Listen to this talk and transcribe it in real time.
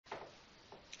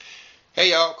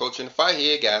Hey y'all, Coach in the Fight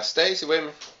here, guys. Stacy with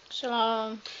me.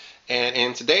 Shalom. And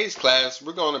in today's class,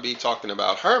 we're going to be talking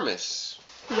about Hermas.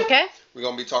 Okay. We're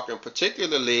going to be talking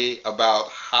particularly about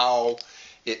how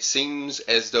it seems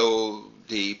as though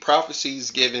the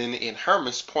prophecies given in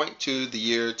Hermas point to the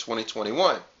year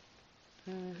 2021.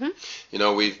 You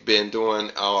know, we've been doing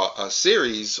a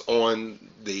series on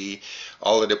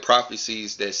all of the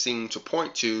prophecies that seem to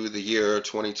point to the year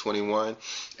 2021,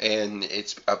 and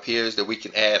it appears that we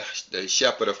can add the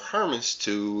Shepherd of Hermas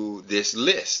to this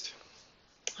list.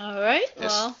 All right.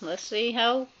 Well, let's see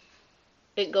how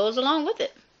it goes along with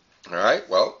it. All right.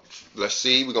 Well, let's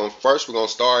see. We're going to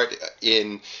start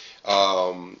in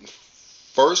 1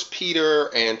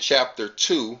 Peter and chapter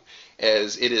 2,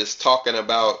 as it is talking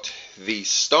about the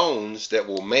stones that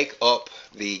will make up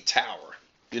the tower.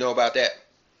 You know about that?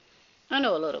 I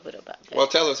know a little bit about that. Well,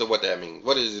 tell us what that means.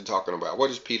 What is it talking about?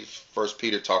 What is 1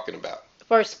 Peter talking about?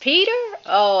 1 Peter?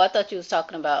 Oh, I thought you was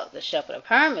talking about the Shepherd of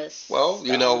Hermas. Well,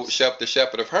 stones. You know, the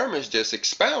Shepherd of Hermas just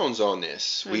expounds on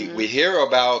this. We hear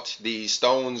about the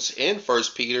stones in 1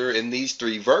 Peter, in these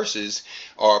 3 verses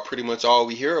are pretty much all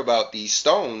we hear about, these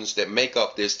stones that make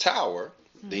up this tower,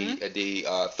 the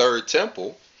third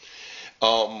temple.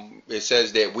 It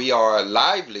says that we are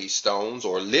lively stones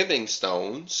or living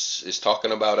stones. It's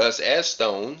talking about us as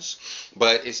stones,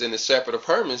 but it's in the Shepherd of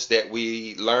Hermas that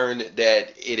we learn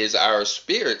that it is our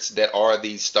spirits that are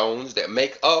these stones that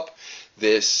make up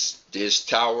this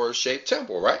tower-shaped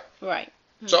temple, right? Right.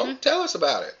 So tell us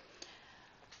about it.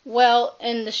 Well,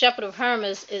 in the Shepherd of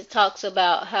Hermas, it talks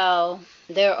about how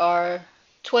there are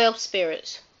 12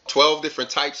 spirits. 12 different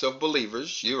types of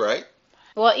believers, you're right.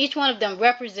 Well, each one of them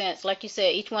represents, like you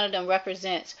said, each one of them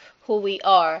represents who we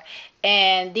are.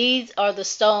 And these are the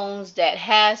stones that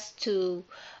you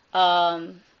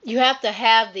have to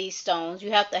have these stones.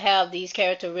 You have to have these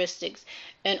characteristics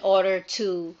in order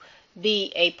to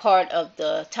be a part of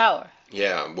the tower.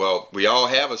 Yeah, well, we all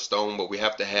have a stone, but we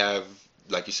have to have,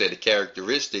 like you said, the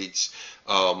characteristics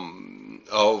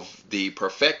of the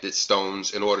perfected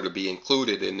stones in order to be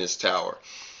included in this tower.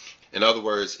 In other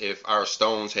words, if our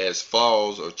stones has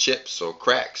flaws or chips or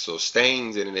cracks or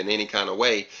stains in it in any kind of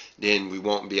way, then we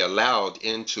won't be allowed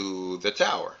into the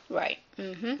tower. Right.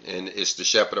 And it's the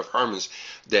Shepherd of Hermas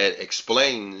that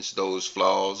explains those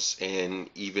flaws and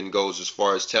even goes as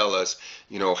far as tell us,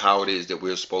 you know, how it is that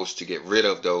we're supposed to get rid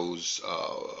of those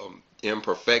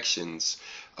imperfections,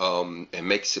 and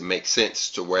makes it make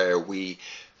sense to where we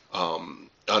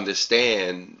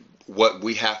understand what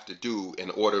we have to do in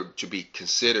order to be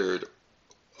considered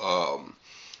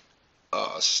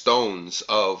stones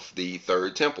of the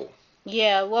third temple.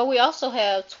 Yeah, well, we also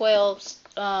have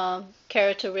 12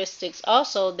 characteristics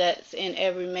also that's in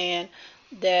every man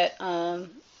that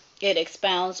it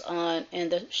expounds on in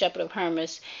the Shepherd of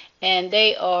Hermas, and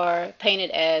they are painted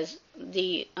as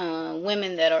the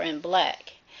women that are in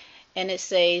black. And it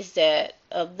says that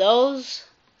of those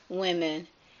women,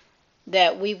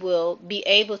 that we will be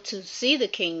able to see the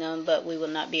kingdom, but we will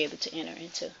not be able to enter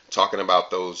into. Talking about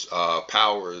those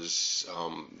powers,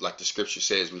 like the scripture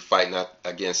says, we fight not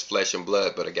against flesh and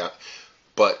blood, but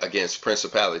against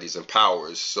principalities and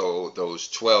powers. So those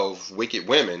 12 wicked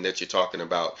women that you're talking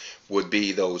about would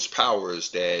be those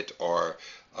powers that are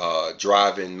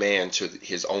driving man to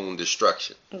his own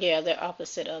destruction. Yeah, they're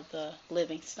opposite of the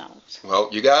living stones. Well,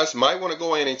 you guys might want to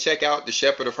go in and check out the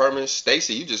Shepherd of Hermas.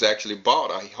 Stacy, you just actually bought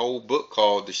a whole book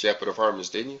called the Shepherd of Hermas,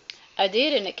 didn't you? I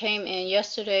did, and it came in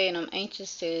yesterday, and I'm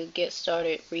anxious to get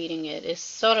started reading it. It's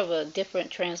sort of a different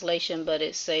translation, but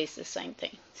it says the same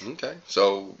thing. Okay,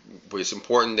 so it's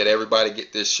important that everybody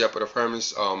get this Shepherd of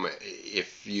Hermas.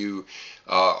 If you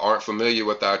aren't familiar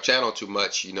with our channel too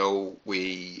much, you know,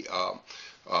 we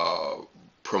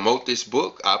promote this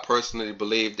book. I personally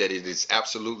believe that it is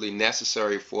absolutely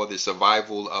necessary for the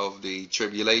survival of the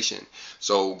tribulation.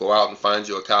 So go out and find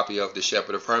you a copy of the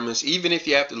Shepherd of Hermas, even if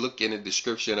you have to look in the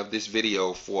description of this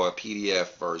video for a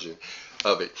PDF version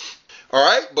of it. All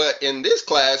right, but in this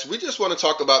class, we just want to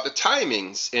talk about the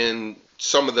timings in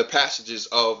some of the passages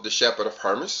of the Shepherd of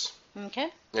Hermas. Okay.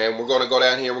 And we're going to go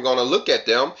down here and we're going to look at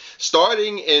them,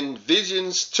 starting in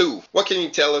Visions 2. What can you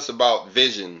tell us about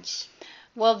visions?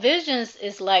 Well, visions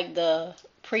is like the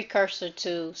precursor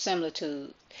to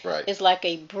similitude. Right. It's like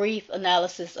a brief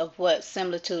analysis of what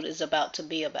similitude is about to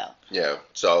be about. Yeah.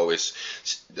 So it's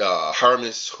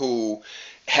Hermas, who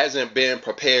hasn't been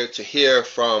prepared to hear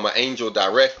from an angel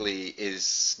directly,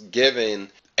 is given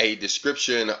a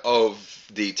description of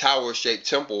the tower-shaped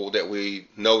temple that we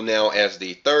know now as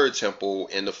the third temple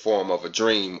in the form of a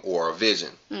dream or a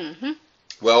vision.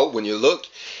 Well, when you look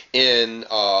in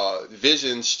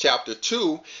Visions chapter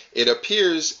 2, it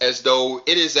appears as though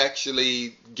it is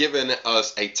actually giving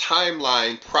us a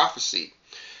timeline prophecy.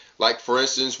 Like, for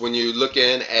instance, when you're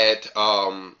looking at,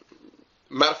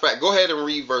 matter of fact, go ahead and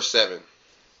read verse 7.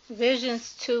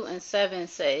 Visions 2 and 7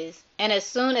 says, "And as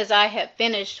soon as I had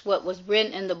finished what was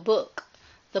written in the book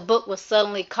was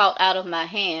suddenly caught out of my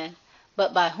hand,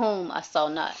 but by whom I saw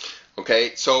not."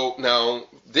 Okay, so now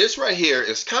this right here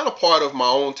is kind of part of my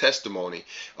own testimony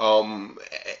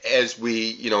as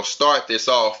we, start this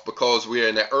off, because we're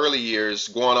in the early years,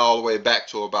 going all the way back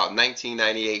to about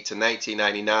 1998 to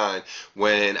 1999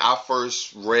 when I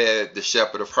first read The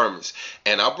Shepherd of Hermas.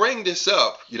 And I bring this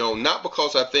up, not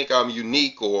because I think I'm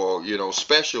unique or,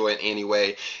 special in any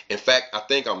way. In fact, I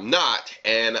think I'm not,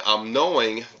 and I'm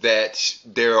knowing that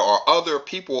there are other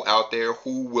people out there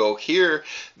who will hear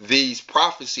these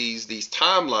prophecies, these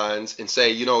timelines, and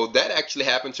say, that actually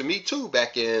happened to me too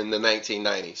back in the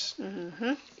 1990s.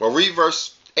 Mm-hmm. Well, read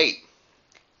verse 8.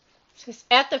 It says,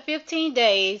 "After 15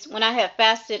 days, when I had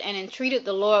fasted and entreated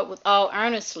the Lord with all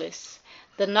earnestness,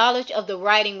 the knowledge of the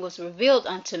writing was revealed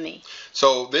unto me."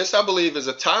 So this, I believe, is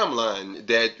a timeline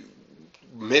that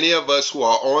many of us who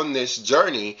are on this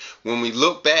journey, when we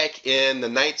look back in the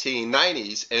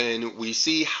 1990s and we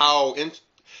see how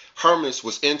Hermas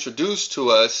was introduced to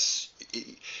us.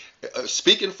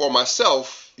 Speaking for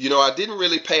myself, I didn't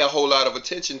really pay a whole lot of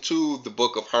attention to the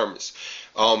book of Hermas.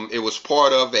 It was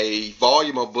part of a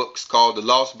volume of books called The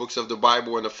Lost Books of the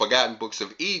Bible and the Forgotten Books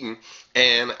of Eden,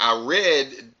 and I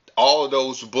read all of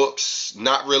those books,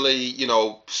 not really,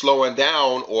 slowing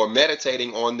down or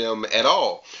meditating on them at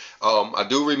all. I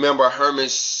do remember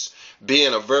Hermas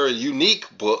being a very unique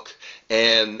book,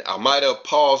 and I might have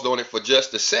paused on it for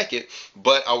just a second,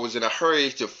 but I was in a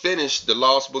hurry to finish the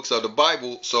Lost Books of the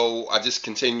Bible, so I just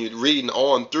continued reading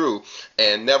on through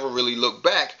and never really looked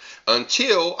back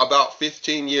until about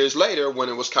 15 years later, when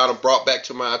it was kind of brought back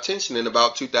to my attention in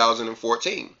about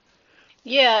 2014.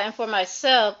 Yeah, and for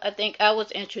myself, I think I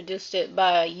was introduced it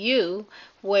by you,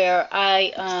 where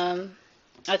I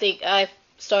think I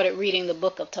started reading the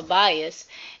book of Tobias,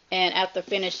 and after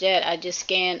finished that, I just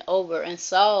scanned over and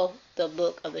saw the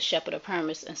book of the Shepherd of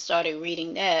Hermas and started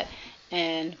reading that,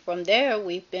 and from there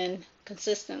we've been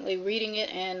consistently reading it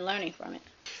and learning from it.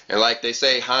 And like they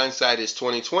say, hindsight is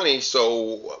 20/20.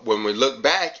 So when we look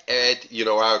back at,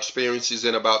 our experiences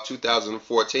in about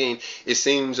 2014, it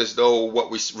seems as though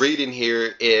what we're reading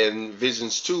here in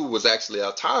Visions 2 was actually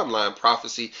a timeline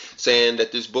prophecy saying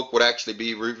that this book would actually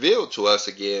be revealed to us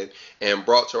again and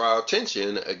brought to our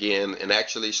attention again and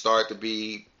actually start to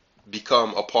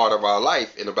become a part of our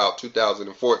life in about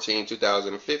 2014,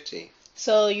 2015.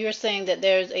 So you're saying that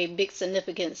there's a big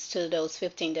significance to those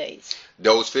 15 days?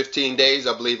 Those 15 days,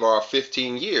 I believe, are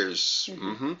 15 years.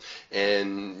 Mm-hmm.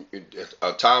 And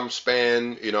a time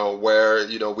span, where,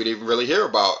 we didn't really hear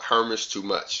about Hermas too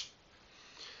much.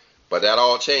 But that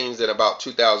all changed in about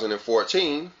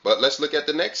 2014. But let's look at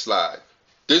the next slide.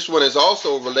 This one is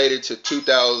also related to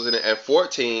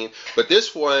 2014, but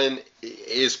this one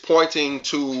is pointing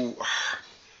to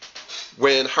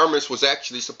when Hermas was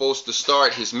actually supposed to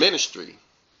start his ministry.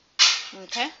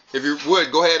 Okay. If you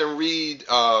would, go ahead and read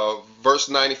verse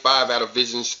 95 out of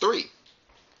Visions 3.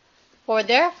 "For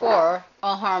therefore,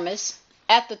 O Hermas,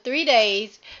 after 3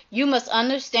 days you must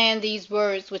understand these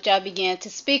words which I began to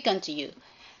speak unto you,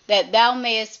 that thou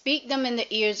mayest speak them in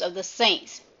the ears of the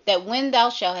saints, that when thou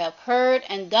shalt have heard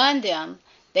and done them,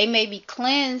 they may be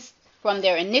cleansed from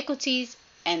their iniquities,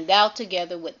 and thou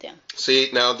together with them." See,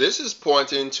 now this is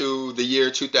pointing to the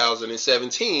year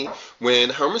 2017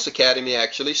 when Hermas Academy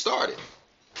actually started.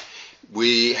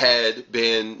 We had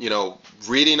been,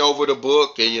 reading over the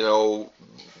book and,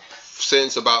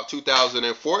 since about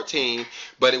 2014,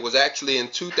 but it was actually in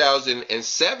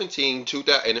 2017,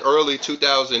 in early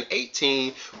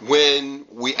 2018, when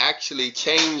we actually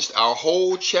changed our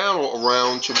whole channel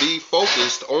around to be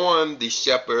focused on the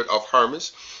Shepherd of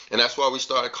Hermas. And that's why we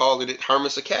started calling it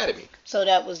Hermas Academy. So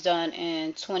that was done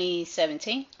in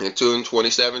 2017? In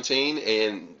 2017,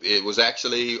 and it was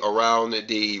actually around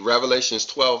the Revelations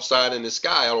 12 sign in the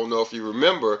sky. I don't know if you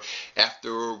remember,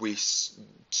 after we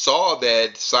saw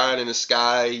that sign in the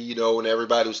sky, and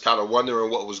everybody was kind of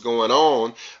wondering what was going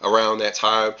on around that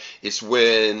time, it's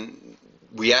when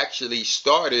we actually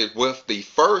started with the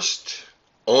first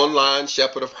online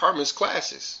Shepherd of Hermas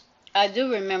classes. I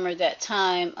do remember that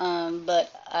time,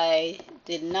 but I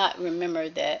did not remember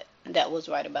that that was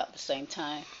right about the same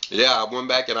time. Yeah, I went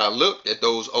back and I looked at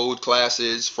those old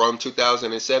classes from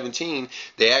 2017.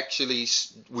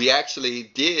 We actually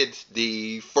did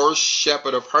the first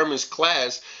Shepherd of Hermas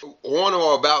class on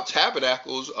or about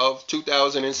Tabernacles of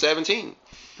 2017.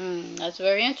 That's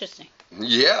very interesting.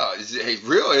 Yeah, it's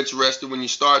real interesting when you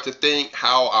start to think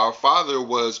how our Father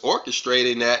was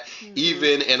orchestrating that,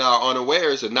 even in our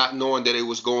unawares and not knowing that it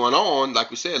was going on. Like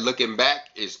we said, looking back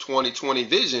is 20/20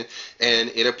 vision, and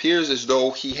it appears as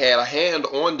though he had a hand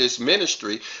on this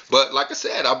ministry. But like I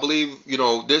said, I believe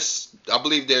I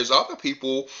believe there's other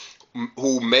people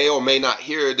who may or may not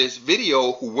hear this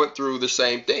video who went through the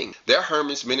same thing. Their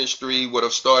Hermas ministry would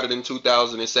have started in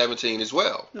 2017 as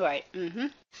well. Right.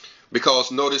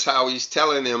 Because notice how he's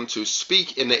telling them to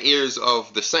speak in the ears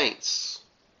of the saints.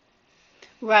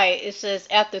 Right. It says,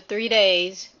 after 3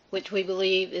 days, which we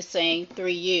believe is saying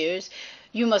 3 years,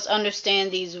 you must understand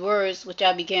these words which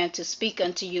I began to speak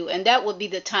unto you. And that would be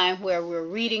the time where we're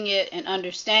reading it and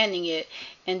understanding it.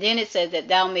 And then it says that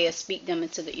thou mayest speak them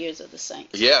into the ears of the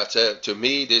saints. Yeah, to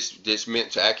me, this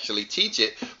meant to actually teach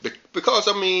it. Because,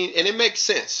 and it makes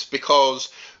sense. Because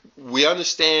we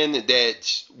understand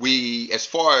that we, as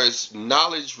far as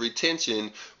knowledge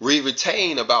retention, we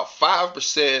retain about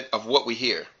 5% of what we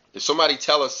hear. If somebody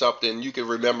tell us something, you can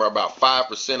remember about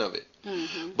 5% of it.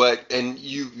 And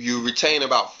you retain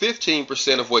about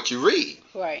 15% of what you read.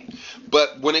 Right.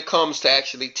 But when it comes to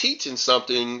actually teaching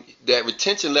something, that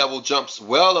retention level jumps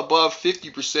well above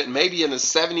 50%, maybe in the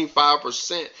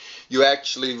 75%, you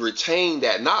actually retain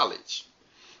that knowledge.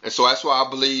 And so that's why I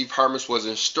believe Hermas was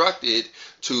instructed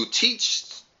to teach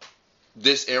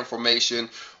this information,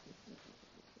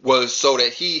 was so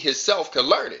that he himself could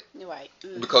learn it. Right.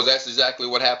 Because that's exactly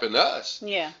what happened to us.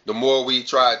 Yeah. The more we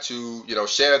try to,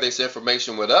 share this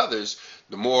information with others,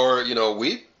 the more,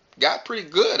 we got pretty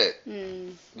good at,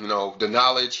 the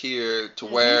knowledge here to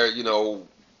where,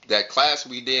 that class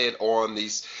we did on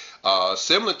these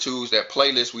similitudes, that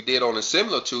playlist we did on the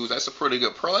similitudes, that's a pretty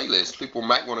good playlist. People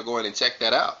might want to go in and check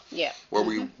that out. Yeah. Where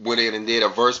we went in and did a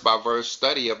verse-by-verse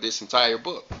study of this entire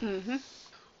book.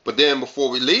 But then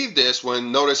before we leave this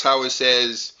one, notice how it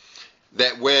says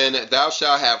that when thou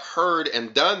shalt have heard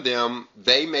and done them,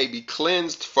 they may be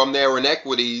cleansed from their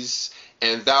iniquities,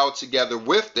 and thou together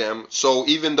with them. So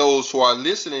even those who are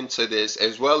listening to this,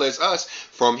 as well as us,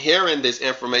 from hearing this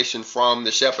information from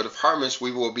the Shepherd of Hermas,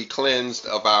 we will be cleansed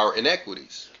of our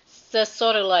iniquities. That's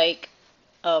sort of like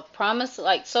a promise,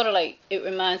 it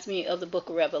reminds me of the book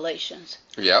of Revelations.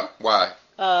 Yeah, why?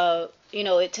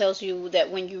 It tells you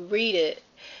that when you read it,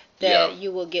 that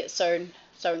you will get certain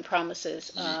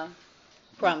promises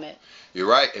from it. You're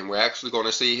right, and we're actually going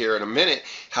to see here in a minute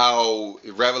how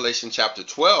Revelation chapter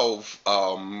 12,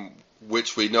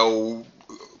 which we know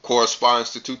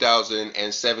corresponds to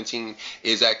 2017,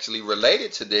 is actually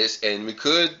related to this, and we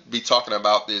could be talking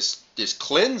about this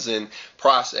cleansing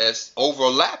process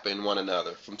overlapping one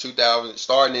another from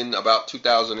starting in about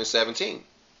 2017.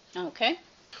 Okay.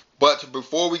 But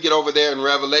before we get over there in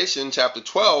Revelation chapter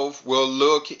 12, we'll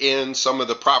look in some of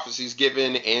the prophecies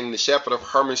given in the Shepherd of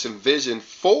Hermas in Vision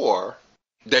 4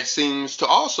 that seems to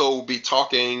also be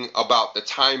talking about the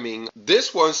timing.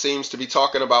 This one seems to be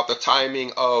talking about the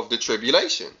timing of the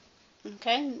tribulation.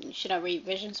 Okay. Should I read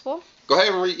Visions 4? Go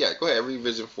ahead and read. Yeah, go ahead. Read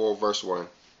Vision 4, verse 1.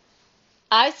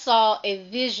 I saw a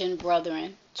vision,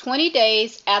 brethren, 20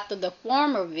 days after the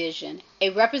former vision, a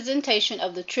representation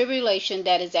of the tribulation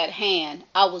that is at hand.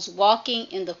 I was walking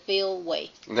in the field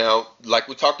way. Now, like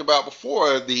we talked about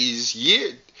before, these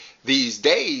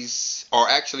days are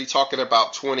actually talking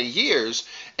about 20 years.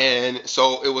 And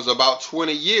so it was about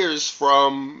 20 years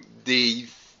from the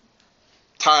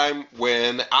time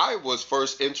when I was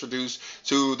first introduced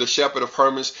to the Shepherd of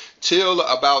Hermas till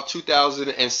about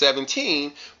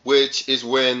 2017, which is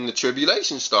when the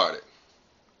tribulation started.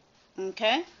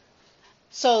 Okay.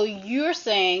 So you're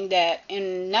saying that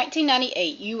in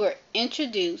 1998 you were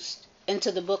introduced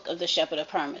into the book of the Shepherd of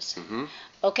Hermas.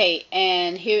 Okay,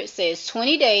 and here it says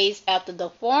 20 days after the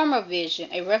former vision,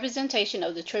 a representation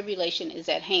of the tribulation is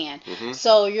at hand.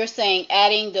 So you're saying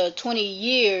adding the 20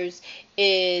 years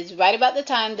is right about the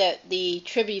time that the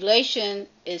tribulation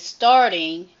is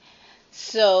starting.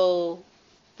 So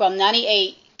from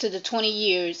 98 to the 20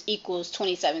 years equals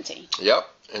 2017. Yep.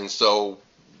 And so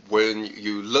when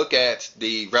you look at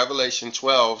the Revelation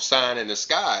 12 sign in the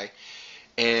sky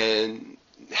and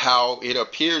how it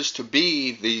appears to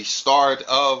be the start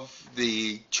of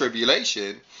the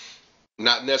tribulation,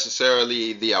 not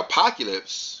necessarily the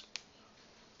apocalypse,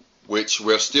 which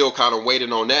we're still kind of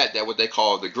waiting on that what they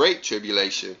call the Great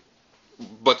Tribulation.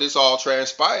 But this all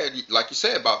transpired, like you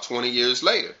said, about 20 years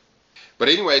later. But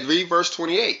anyway, read verse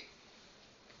 28.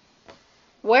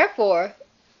 Wherefore,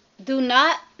 do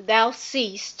not thou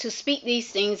cease to speak these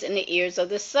things in the ears of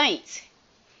the saints.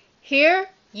 Here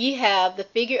ye have the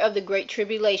figure of the great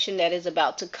tribulation that is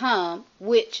about to come,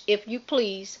 which, if you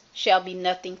please, shall be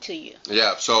nothing to you.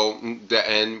 Yeah, so,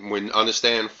 and we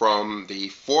understand from the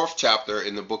 4th chapter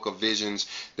in the book of Visions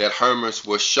that Hermas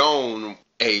was shown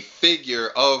a figure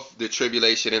of the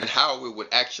tribulation and how it would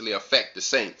actually affect the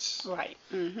saints. Right.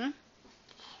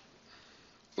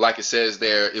 Like it says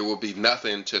there, it will be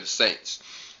nothing to the saints.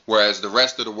 Whereas the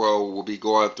rest of the world will be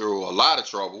going through a lot of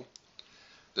trouble.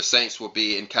 The saints will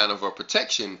be in kind of a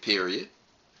protection period.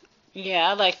 Yeah,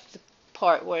 I like the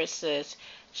part where it says,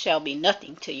 shall be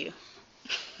nothing to you.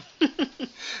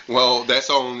 Well,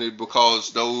 that's only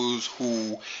because those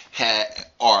who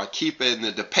are keeping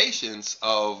the patience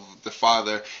of the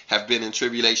Father have been in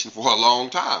tribulation for a long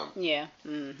time. Yeah.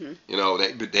 You know,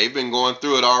 they've been going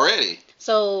through it already.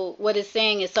 So what it's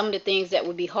saying is some of the things that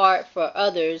would be hard for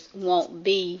others won't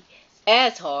be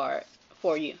as hard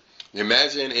for you.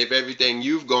 Imagine if everything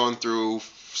you've gone through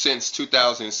since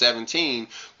 2017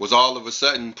 was all of a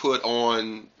sudden put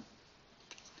on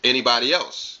anybody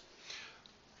else.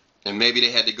 And maybe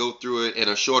they had to go through it in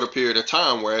a shorter period of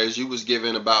time, whereas you was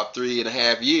given about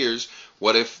 3.5 years.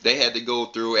 What if they had to go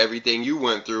through everything you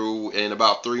went through in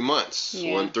about 3 months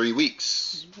or in 3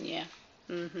 weeks? Yeah.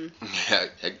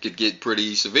 It could get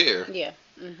pretty severe. Yeah.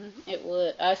 It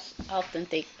would. I often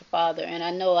think the Father, and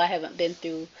I know I haven't been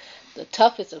through the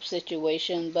toughest of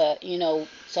situations, but you know,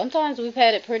 sometimes we've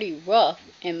had it pretty rough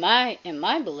in my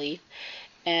belief,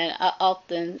 and I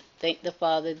often thank the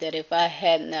Father that if I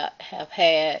had not have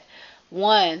had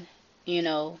one, you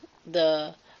know,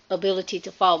 the ability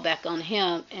to fall back on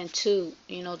Him, and two,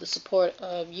 you know, the support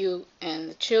of you and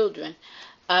the children,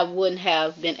 I wouldn't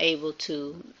have been able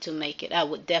to make it. I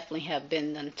would definitely have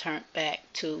been turned back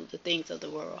to the things of the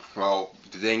world. Well,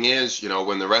 the thing is, you know,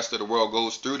 when the rest of the world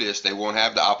goes through this, they won't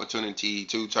have the opportunity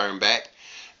to turn back.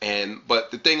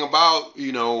 But the thing about,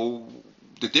 you know,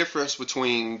 the difference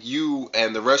between you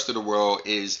and the rest of the world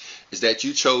is that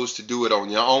you chose to do it on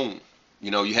your own. You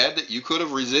know, you could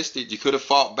have resisted, you could have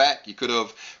fought back, you could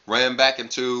have ran back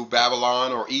into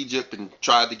Babylon or Egypt and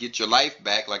tried to get your life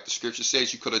back. Like the scripture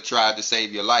says, you could have tried to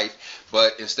save your life.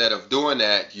 But instead of doing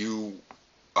that, you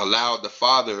allowed the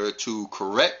Father to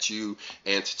correct you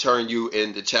and to turn you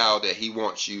into the child that He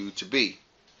wants you to be.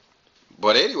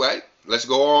 But anyway, let's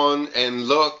go on and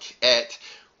look at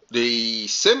the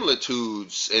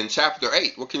similitudes in chapter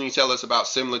 8. What can you tell us about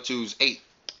similitudes 8?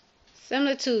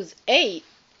 Similitudes 8?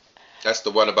 That's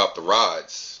the one about the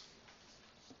rods.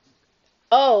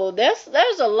 Oh,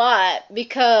 there's a lot,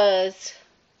 because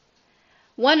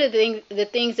one of the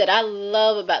things that I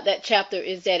love about that chapter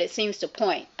is that it seems to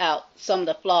point out some of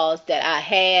the flaws that I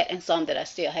had and some that I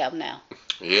still have now.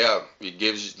 Yeah, it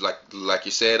gives, like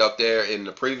you said up there in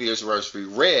the previous verse we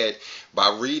read,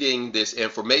 by reading this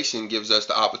information gives us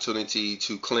the opportunity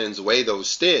to cleanse away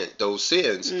those sins,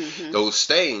 those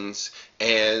stains,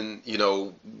 and you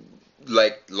know,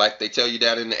 like they tell you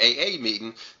down in the AA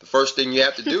meeting, the first thing you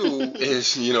have to do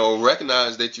is, you know,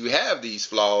 recognize that you have these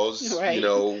flaws, right, you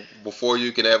know, before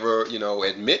you can ever, you know,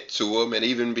 admit to them and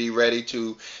even be ready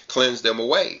to cleanse them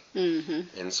away.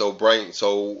 And so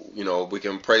you know, we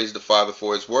can praise the Father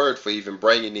for His word for even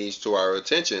bringing these to our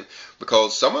attention,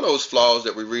 because some of those flaws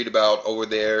that we read about over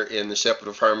there in the Shepherd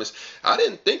of Hermas, I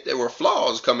didn't think there were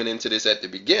flaws coming into this at the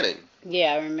beginning.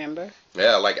 Yeah, I remember.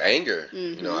 Yeah, like anger.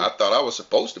 You know, I thought I was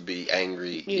supposed to be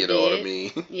angry. You know what I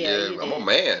mean? Yeah, I'm a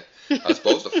man. I'm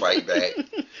supposed to fight back.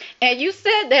 And you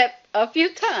said that a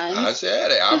few times. I said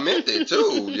it. I meant it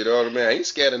too. You know what I mean? I ain't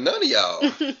scared of none of y'all.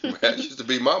 That used to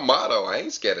be my motto. I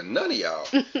ain't scared of none of y'all.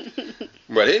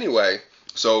 But anyway,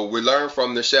 so we learn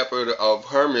from the Shepherd of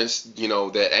Hermas, you know,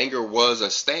 that anger was a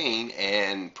stain,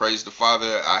 and praise the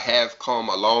Father, I have come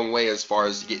a long way as far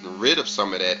as getting rid of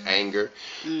some of that anger.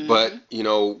 But, you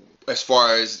know, as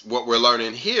far as what we're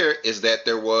learning here is that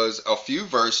there was a few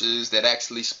verses that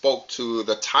actually spoke to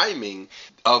the timing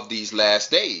of these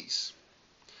last days.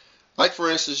 Like, for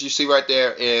instance, you see right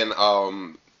there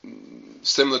in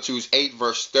Similitudes 8,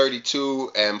 verse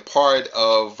 32, and part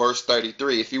of verse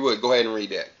 33. If you would, go ahead and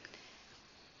read that.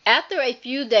 After a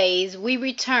few days we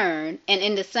returned, and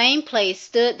in the same place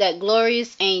stood that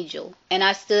glorious angel, and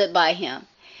I stood by him.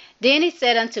 Then he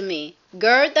said unto me,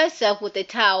 Gird thyself with a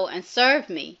towel, and serve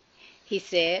me. He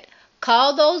said,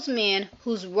 Call those men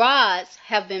whose rods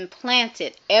have been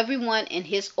planted, everyone in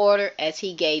his order as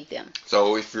he gave them.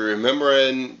 So if you remember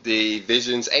in the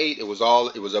Visions 8, it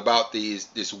was about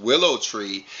this willow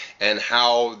tree and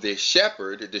how the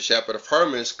shepherd of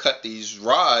Hermas, cut these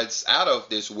rods out of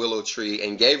this willow tree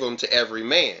and gave them to every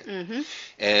man. Mm-hmm.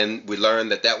 And we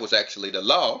learned that was actually the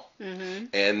law. Mm-hmm.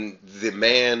 And the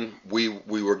man, we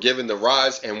were given the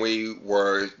rods, and we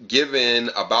were given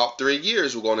about 3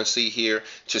 years, we're going to see here,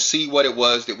 to see what it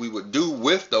was that we would do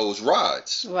with those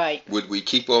rods. Right. Would we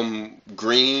keep them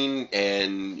green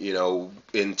and,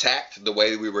 intact the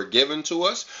way we were given to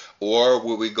us, or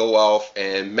would we go off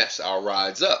and mess our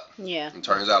rods up? Yeah. It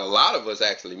turns out a lot of us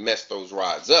actually messed those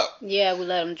rods up. Yeah, we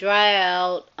let them dry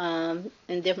out, and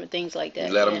different things like that.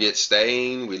 We let them get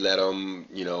stained. We let them,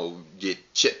 get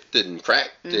chipped and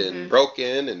cracked and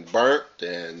broken and burnt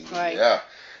and yeah.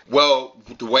 Well,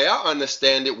 the way I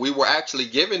understand it, we were actually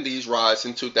given these rods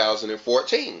in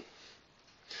 2014.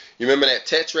 You remember that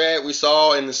tetrad we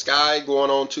saw in the sky going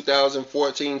on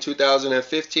 2014,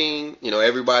 2015?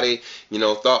 Everybody,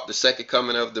 thought the second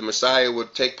coming of the Messiah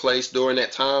would take place during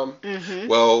that time. Mm-hmm.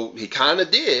 Well, he kind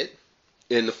of did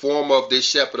in the form of this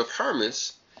Shepherd of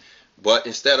Hermas, but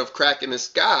instead of cracking the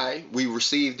sky, we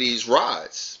received these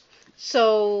rods.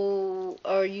 So,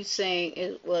 are you saying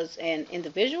it was an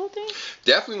individual thing?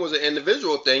 Definitely was an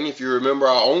individual thing. If you remember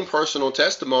our own personal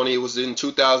testimony, it was in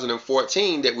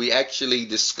 2014 that we actually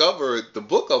discovered the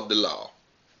book of the law.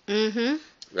 Mm-hmm.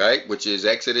 Right? Which is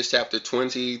Exodus chapter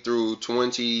 20 through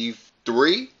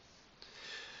 23.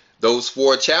 Those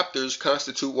 4 chapters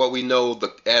constitute what we know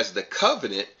as the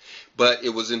covenant. But it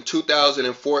was in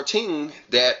 2014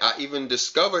 that I even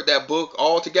discovered that book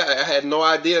altogether. I had no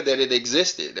idea that it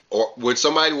existed. Or when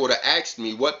somebody would have asked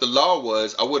me what the law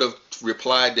was, I would have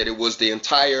replied that it was the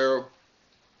entire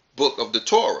book of the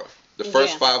Torah, the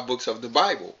first 5 books of the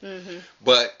Bible. Mm-hmm.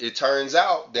 But it turns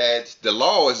out that the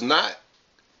law is not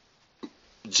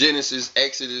Genesis,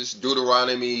 Exodus,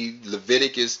 Deuteronomy,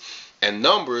 Leviticus, and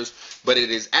Numbers, but it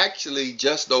is actually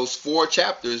just those 4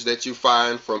 chapters that you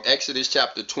find from Exodus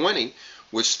chapter 20,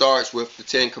 which starts with the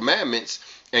 10 commandments,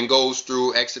 and goes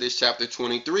through Exodus chapter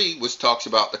 23, which talks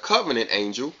about the covenant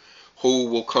angel who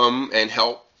will come and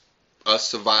help us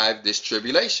survive this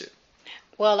tribulation.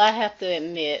 Well, I have to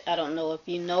admit, I don't know if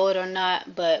you know it or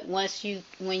not, but when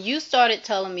you started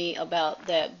telling me about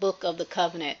that book of the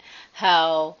covenant,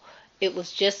 how it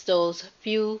was just those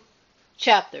few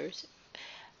chapters,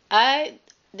 I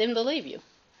didn't believe you.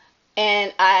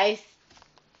 And I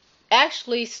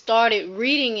actually started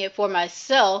reading it for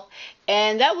myself,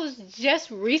 and that was just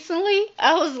recently.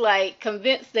 I was like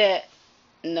convinced that,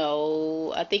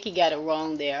 no, I think he got it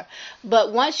wrong there.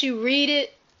 But once you read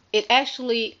it, it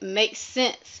actually makes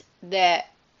sense that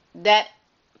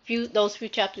those few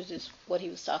chapters is what he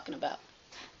was talking about,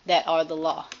 that are the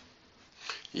law.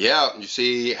 Yeah, you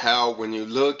see how when you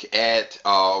look at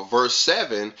verse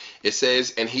 7, it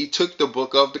says, and he took the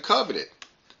book of the covenant.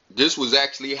 This was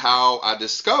actually how I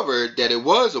discovered that it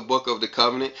was a book of the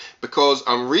covenant, because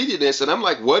I'm reading this and I'm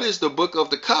like, what is the book of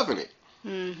the covenant?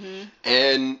 Mm-hmm.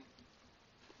 And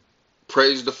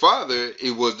praise the Father,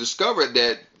 it was discovered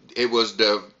that it was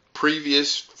the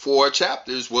previous 4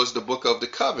 chapters was the book of the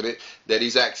covenant that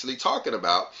he's actually talking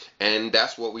about, and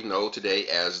that's what we know today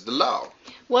as the law.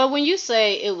 Well, when you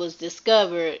say it was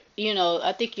discovered,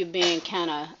 I think you're being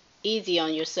kind of easy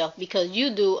on yourself, because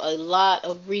you do a lot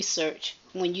of research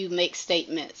when you make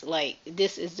statements like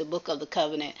this is the book of the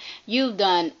covenant. You've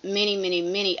done many, many,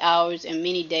 many hours and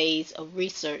many days of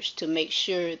research to make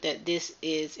sure that this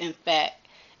is in fact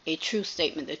a true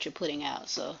statement that you're putting out.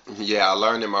 So yeah, I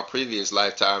learned in my previous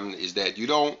lifetime is that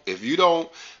if you don't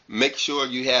make sure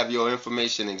you have your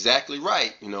information exactly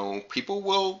right, people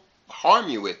will harm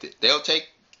you with it. They'll take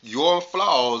your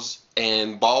flaws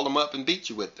and ball them up and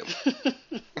beat you with them.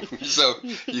 So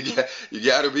you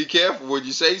got to be careful when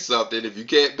you say something. If you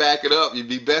can't back it up, you'd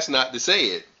be best not to say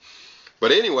it.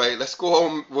 But anyway, let's go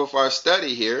on with our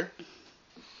study here.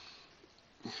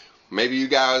 Maybe you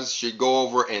guys should go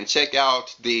over and check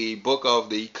out the book of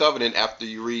the covenant after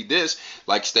you read this.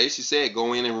 Like Stacy said,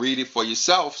 go in and read it for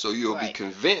yourself so you'll be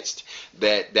convinced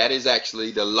that that is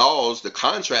actually the laws, the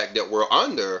contract that we're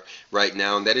under right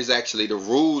now. And that is actually the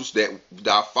rules that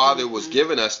our Father was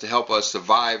giving us to help us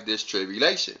survive this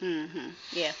tribulation. Mm-hmm.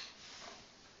 Yeah.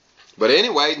 But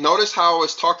anyway, notice how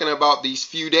it's talking about these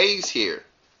few days here.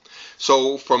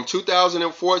 So from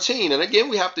 2014, and again,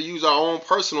 we have to use our own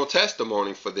personal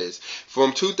testimony for this.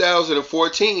 From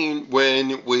 2014,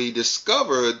 when we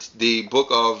discovered the book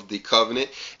of the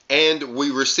covenant and we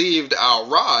received our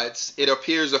rods, it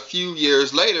appears a few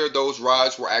years later, those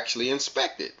rods were actually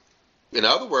inspected. in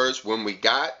other words, when we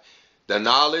got the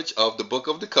knowledge of the book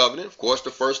of the covenant, of course,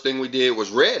 the first thing we did was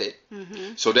read it.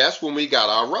 So that's when we got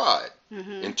our rod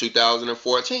in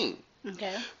 2014.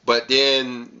 Okay. But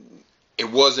then it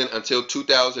wasn't until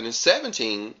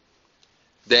 2017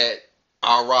 that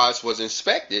our rods was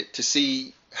inspected to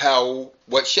see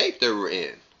what shape they were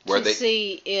in.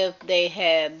 See if they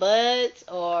had buds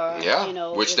or,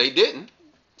 which they didn't.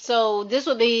 So this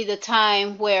would be the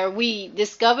time where we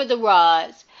discovered the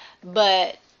rods,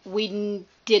 but we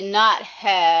did not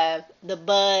have the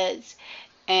buds,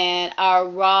 and our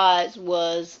rods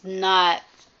was not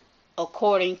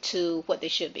according to what they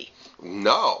should be.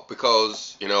 No,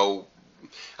 because,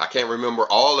 I can't remember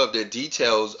all of the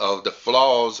details of the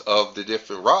flaws of the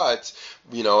different rods,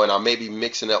 and I may be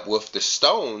mixing up with the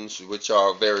stones, which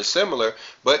are very similar,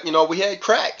 but, we had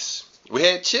cracks, we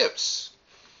had chips,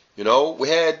 we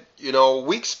had,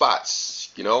 weak spots,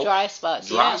 dry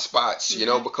spots,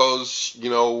 because,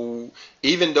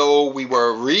 even though we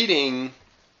were reading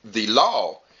the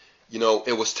law,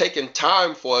 it was taking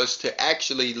time for us to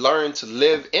actually learn to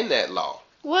live in that law.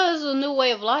 Well, it's a new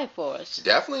way of life for us.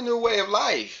 Definitely a new way of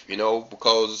life,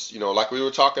 because, like we were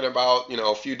talking about,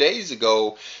 a few days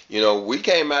ago, we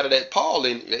came out of that Paul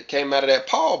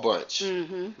bunch.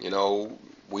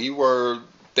 We were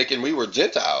thinking we were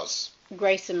Gentiles.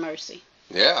 Grace and mercy.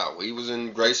 Yeah, we was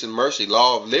in grace and mercy,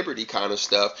 law of liberty kind of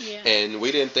stuff, and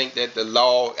we didn't think that the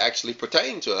law actually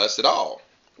pertained to us at all.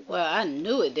 Well, I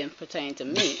knew it didn't pertain to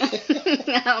me.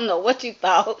 I don't know what you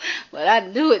thought, but I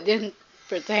knew it didn't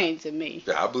pertain to me.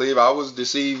 I believe I was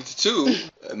deceived too,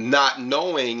 not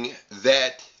knowing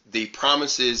that the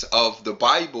promises of the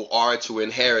Bible are to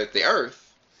inherit the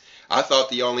earth. I thought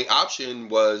the only option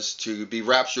was to be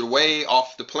raptured away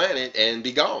off the planet and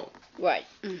be gone. Right.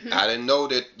 I didn't know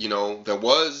that, there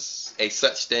was a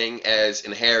such thing as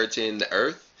inheriting the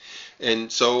earth.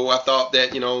 And so I thought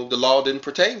that, the law didn't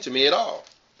pertain to me at all.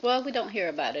 Well, we don't hear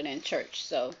about it in church,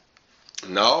 so.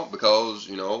 No, because,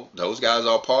 those guys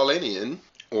are Paulinian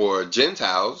or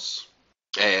Gentiles,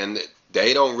 and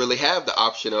they don't really have the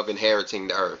option of inheriting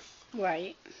the earth.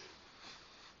 Right.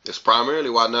 That's primarily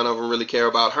why none of them really care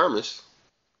about Hermas.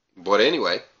 But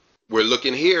anyway, we're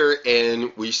looking here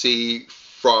and we see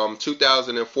from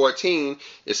 2014,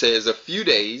 it says a few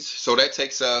days. So that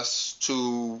takes us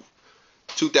to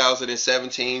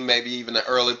 2017, maybe even the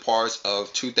early parts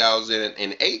of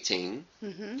 2018.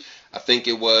 I think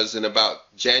it was in about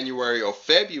January or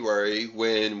February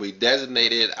when we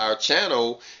designated our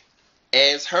channel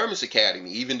as Hermas Academy,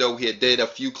 even though we had did a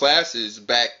few classes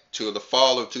back to the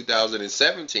fall of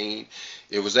 2017.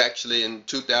 It was actually in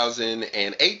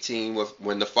 2018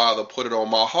 when the Father put it on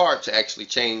my heart to actually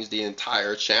change the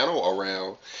entire channel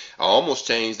around. I almost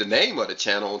changed the name of the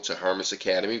channel to Hermas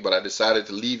Academy, but I decided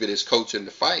to leave it as Coaching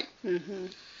the Fight.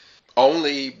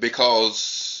 Only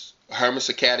because Hermas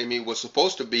Academy was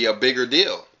supposed to be a bigger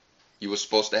deal. You were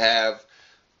supposed to have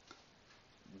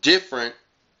different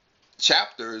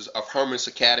chapters of Hermas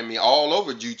Academy all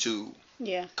over YouTube.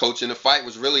 Yeah. Coaching the Fight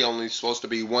was really only supposed to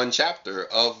be one chapter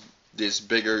of this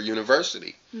bigger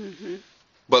university.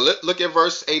 But look at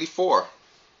verse 84.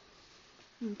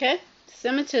 Okay.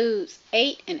 Similitudes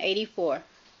 8 and 84.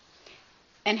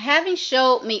 And having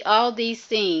showed me all these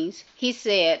things, he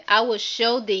said, I will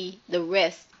show thee the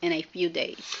rest in a few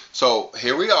days. So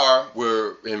here we are.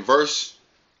 We're in verse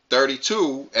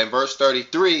 32 and verse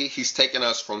 33. He's taken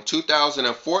us from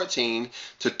 2014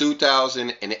 to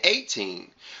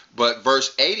 2018. But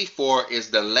verse 84 is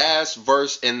the last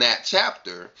verse in that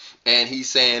chapter, and he's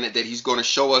saying that he's going to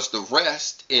show us the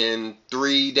rest in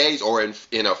 3 days or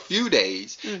in a few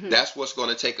days. That's what's going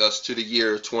to take us to the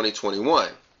year 2021.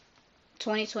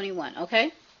 2021,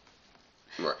 okay?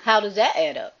 Right. How does that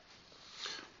add up?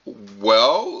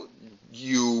 Well,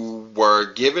 you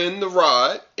were given the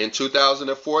rod in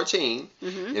 2014.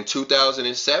 In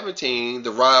 2017,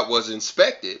 the rod was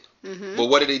inspected. But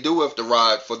what did he do with the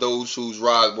rod for those whose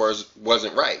rod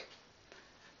wasn't right?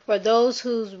 For those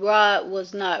whose rod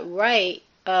was not right,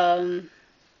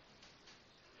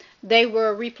 they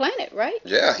were replanted, right?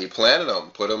 Yeah, he planted them,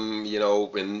 put them, he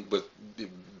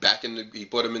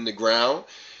put them in the ground,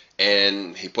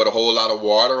 and he put a whole lot of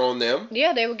water on them.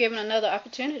 Yeah, they were given another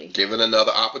opportunity.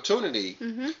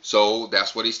 So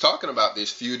that's what he's talking about,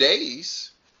 these few days.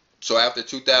 So after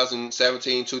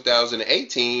 2017,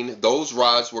 2018, those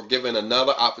rods were given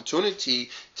another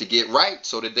opportunity to get right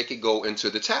so that they could go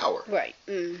into the tower. Right.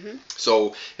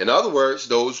 So, in other words,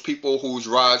 those people whose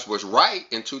rods was right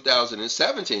in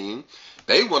 2017,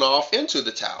 they went off into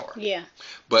the tower. Yeah.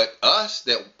 But us,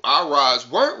 that our rods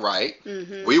weren't right,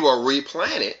 we were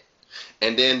replanted.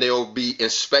 and then they'll be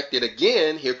inspected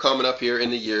again here coming up here in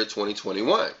the year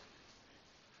 2021.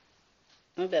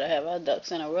 We better have our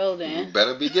ducks in a row then. We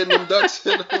better be getting them ducks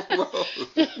in a row.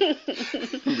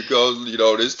 Because,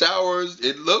 this tower,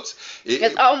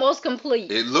 it's almost complete.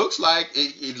 It looks like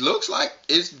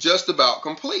it's just about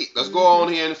complete. Let's go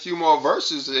on here in a few more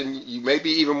verses, and you may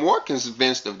be even more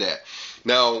convinced of that.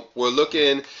 Now, we're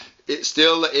looking, it's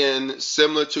still in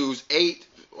Similitudes 8,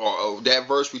 or that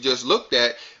verse we just looked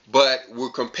at, but we're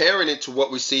comparing it to what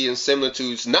we see in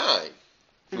Similitudes 9.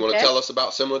 You want to tell us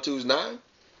about Similitudes 9?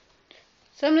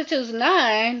 Similitudes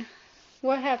 9,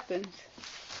 what happens?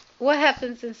 What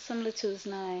happens in Similitudes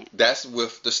 9? That's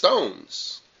with the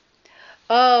stones.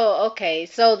 Oh, okay.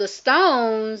 So the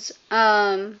stones,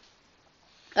 I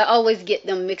always get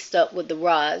them mixed up with the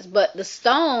rods, but the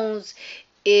stones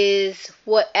is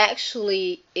what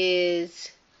actually is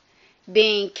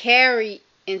being carried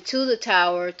into the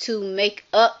tower to make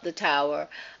up the tower.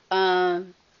 But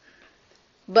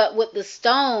with the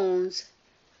stones,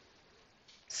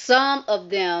 some of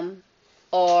them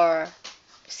are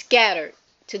scattered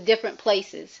to different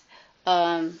places.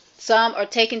 Some are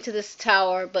taken to this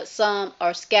tower, but some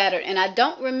are scattered. And I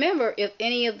don't remember if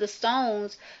any of the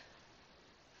stones,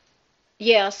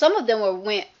 some of them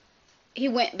he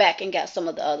went back and got some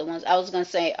of the other ones. I was going to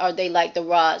say, are they like the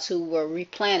rods who were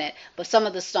replanted? But some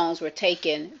of the stones were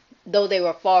taken, though they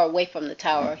were far away from the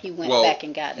tower. He went back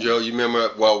and got them. Joe, you remember,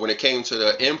 when it came to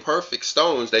the imperfect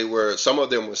stones, some of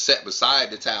them were set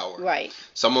beside the tower. Right.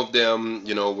 Some of them,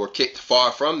 were kicked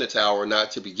far from the tower,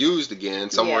 not to be used again.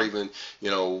 Some were even,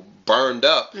 burned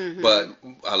up. Mm-hmm. But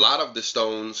a lot of the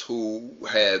stones who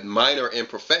had minor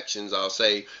imperfections, I'll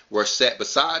say, were set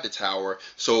beside the tower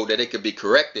so that it could be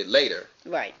corrected later.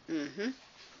 Right. Mm-hmm.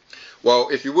 Well,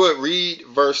 if you would, read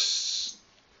verse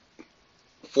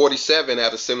 47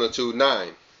 out of Similitude 9.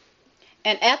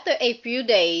 And after a few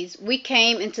days we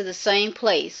came into the same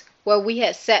place where we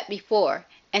had sat before.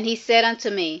 And he said unto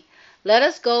me, Let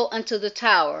us go unto the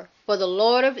tower, for the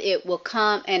Lord of it will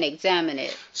come and examine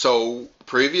it. So,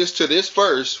 previous to this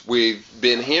verse, we've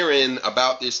been hearing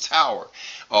about this tower.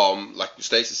 Like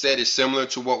Stacy said, it's similar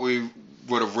to what we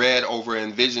would have read over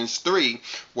in Visions 3,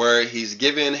 where he's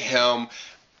given him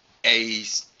a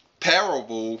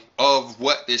parable of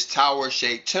what this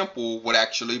tower-shaped temple would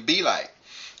actually be like.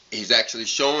 He's actually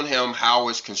shown him how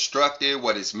it's constructed,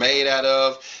 what it's made out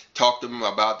of, talked to him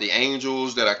about the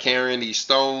angels that are carrying these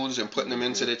stones and putting them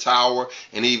into the tower,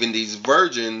 and even these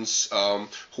virgins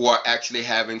who are actually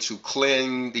having to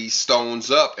clean these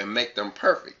stones up and make them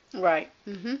perfect. Right.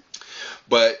 Mm-hmm.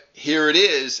 But here it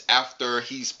is, after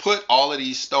he's put all of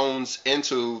these stones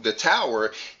into the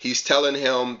tower, he's telling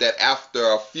him that after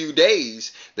a few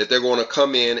days that they're going to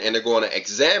come in and they're going to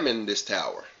examine this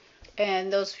tower.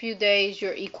 And those few days,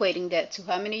 you're equating that to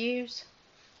how many years?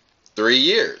 3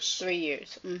 years. 3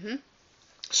 years. Mm-hmm.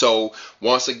 So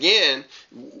once again,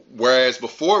 whereas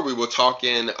before we were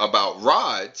talking about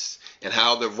rods and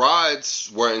how the rods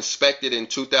were inspected in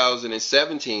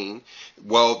 2017,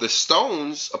 well, the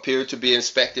stones appear to be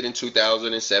inspected in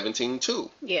 2017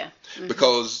 too. Yeah. Mm-hmm.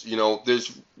 Because,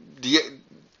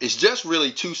 it's just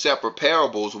really two separate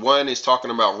parables. One is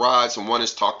talking about rods and one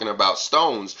is talking about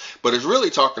stones, but it's really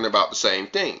talking about the same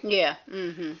thing. Yeah.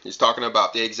 Mm-hmm. It's talking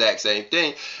about the exact same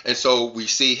thing. And so we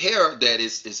see here that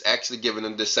it's actually giving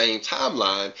them the same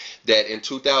timeline, that in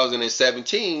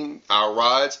 2017, our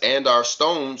rods and our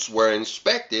stones were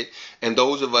inspected, and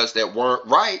those of us that weren't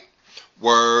right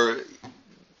were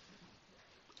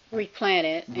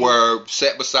replanted, were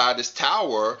set beside this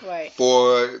tower, right,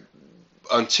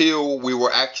 until we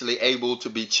were actually able to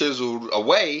be chiseled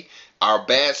away. Our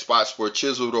bad spots were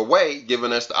chiseled away,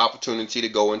 giving us the opportunity to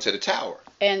go into the tower.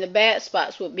 And the bad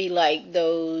spots would be like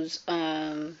those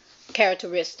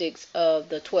characteristics of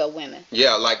the 12 women.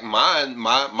 Yeah, like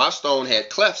my stone had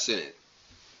clefts in it,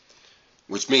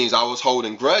 which means I was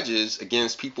holding grudges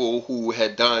against people who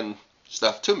had done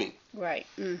stuff to me. Right.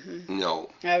 Mm-hmm. No.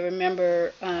 I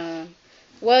remember,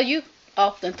 you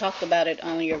often talked about it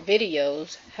on your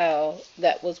videos, how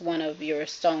that was one of your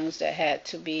stones that had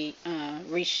to be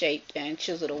reshaped and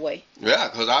chiseled away. Yeah,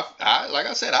 because I like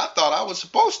I said, I thought I was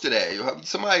supposed to that.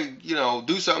 Somebody,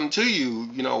 do something to you,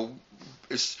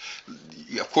 it's,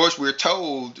 of course we're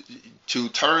told to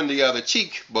turn the other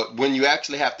cheek, but when you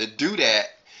actually have to do that,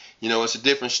 it's a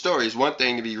different story. It's one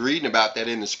thing to be reading about that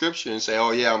in the scripture and say,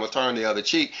 oh yeah, I'm going to turn the other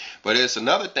cheek, but it's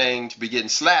another thing to be getting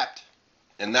slapped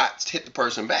and not hit the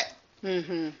person back.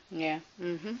 Mm-hmm. Yeah.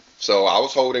 Mm-hmm. So I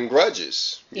was holding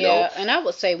grudges. You know? And I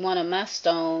would say one of my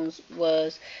stones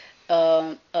was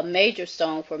a major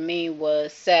stone for me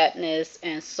was sadness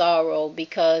and sorrow,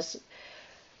 because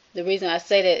the reason I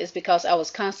say that is because I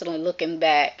was constantly looking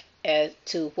back as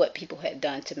to what people had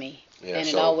done to me. Yeah, and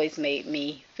it always made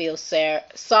me feel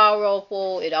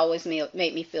sorrowful. It always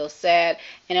made me feel sad.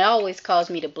 And it always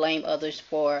caused me to blame others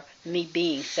for me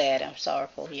being sad and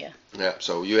sorrowful. Yeah. Yeah,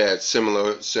 so you had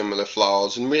similar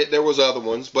flaws, and there was other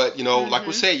ones, but like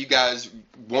we say, you guys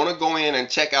want to go in and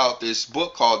check out this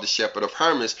book called The Shepherd of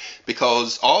Hermas,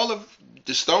 because all of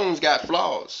the stones got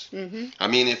flaws. I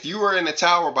mean, if you were in the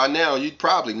tower by now, you'd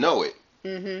probably know it.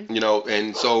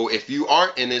 And so if you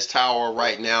aren't in this tower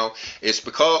right now, it's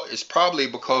probably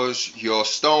because your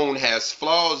stone has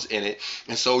flaws in it,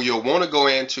 and so you'll want to go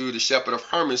into the Shepherd of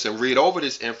Hermas and read over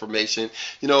this information,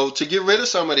 to get rid of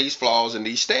some of these flaws and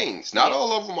these stains. Not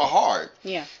all of them are hard.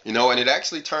 Yeah. And it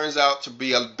actually turns out to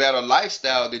be a better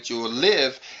lifestyle that you'll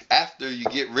live after you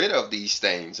get rid of these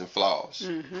stains and flaws.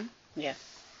 Yeah.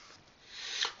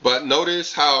 But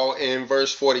notice how in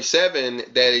verse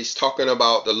 47 that he's talking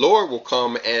about the Lord will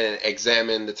come and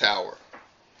examine the tower.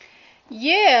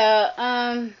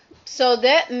 Yeah, so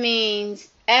that means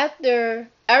after,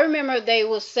 I remember they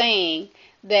were saying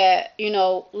that,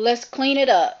 let's clean it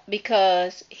up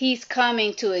because he's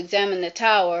coming to examine the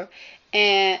tower.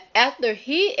 And after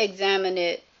he examined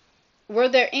it, were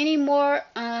there any more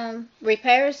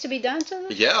repairs to be done to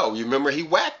it? Yeah, you remember he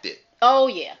whacked it. Oh,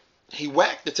 yeah. He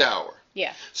whacked the tower.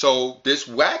 Yeah. So this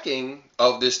whacking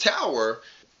of this tower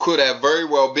could have very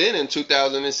well been in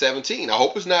 2017. I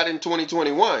hope it's not in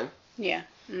 2021. Yeah.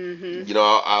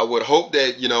 I would hope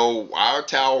that, our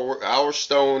tower, our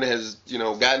stone has,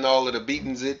 gotten all of the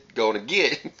beatings it's going to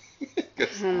get.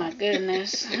 Oh my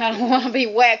goodness. I don't want to be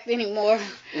whacked anymore.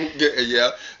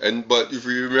 Yeah. But if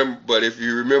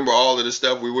you remember all of the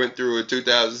stuff we went through in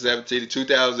 2017 to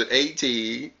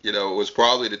 2018, was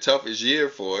probably the toughest year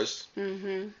for us.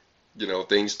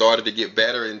 Things started to get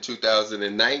better in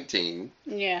 2019.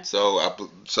 Yeah.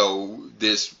 So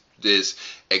this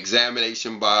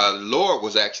examination by the Lord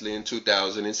was actually in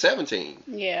 2017.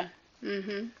 Yeah.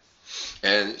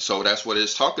 And so that's what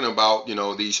it's talking about,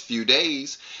 these few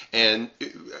days. And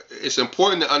it's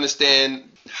important to understand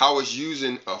how it's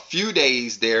using a few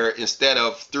days there instead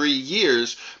of 3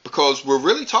 years, because we're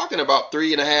really talking about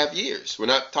 3.5 years. We're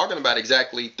not talking about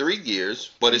exactly 3 years,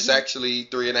 but it's actually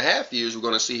 3.5 years we're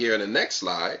going to see here in the next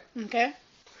slide. Okay.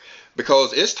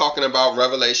 Because it's talking about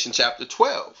Revelation chapter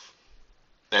 12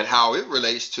 and how it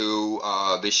relates to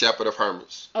the Shepherd of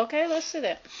Hermas. Okay, let's see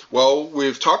that. Well,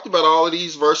 we've talked about all of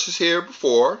these verses here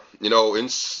before. In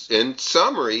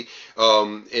summary,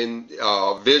 in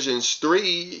Visions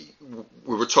 3,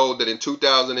 we were told that in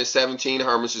 2017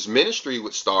 Hermas' ministry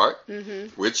would start,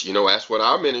 which, that's when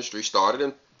our ministry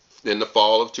started in the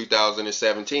fall of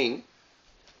 2017.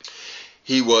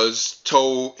 He was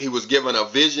given a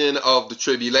vision of the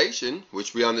tribulation,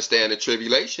 which we understand the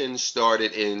tribulation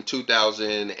started in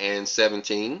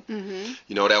 2017.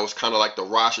 That was kind of like the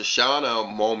Rosh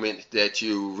Hashanah moment that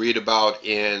you read about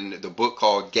in the book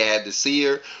called Gad the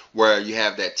Seer, where you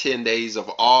have that 10 days of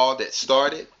awe that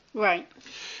started. Right.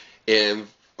 And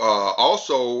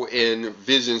also in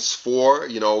Visions 4,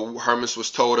 Hermas was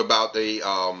told about the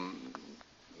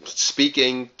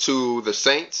speaking to the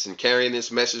saints and carrying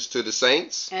this message to the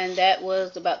saints. And that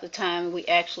was about the time we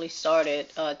actually started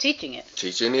teaching it.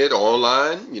 Teaching it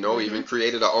online, even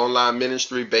created an online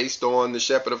ministry based on the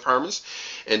Shepherd of Hermas.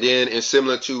 And then in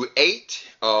similar to 8,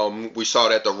 we saw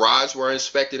that the rods were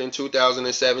inspected in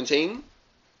 2017.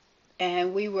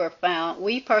 And we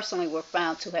personally were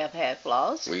found to have had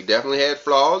flaws. We definitely had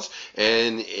flaws.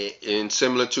 And in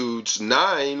similar to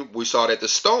 9, we saw that the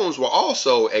stones were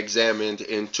also examined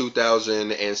in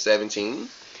 2017.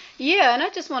 Yeah, and I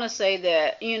just want to say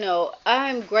that,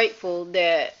 I'm grateful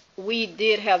that we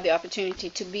did have the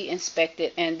opportunity to be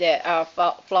inspected and that our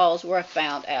flaws were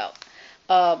found out.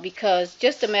 Because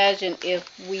just imagine if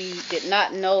we did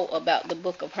not know about the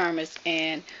book of Hermas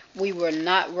and we were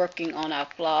not working on our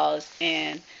flaws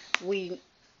and we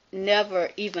never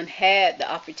even had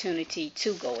the opportunity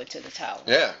to go into the tower.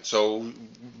 Yeah, so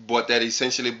what that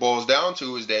essentially boils down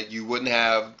to is that you wouldn't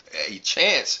have a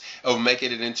chance of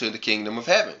making it into the kingdom of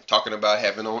heaven. Talking about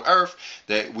heaven on earth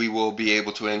that we will be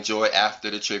able to enjoy after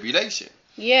the tribulation.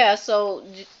 Yeah, so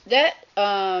that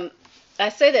I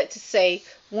say that to say,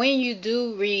 when you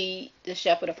do read The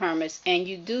Shepherd of Hermas and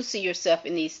you do see yourself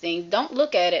in these things, don't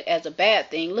look at it as a bad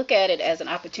thing. Look at it as an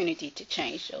opportunity to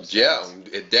change those things. Yeah,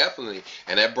 it definitely.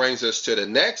 And that brings us to the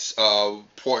next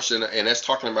portion, and that's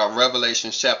talking about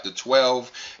Revelation chapter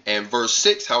 12 and verse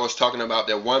 6, how it's talking about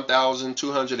that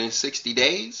 1,260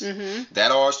 days.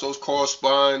 That also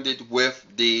corresponded with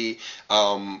the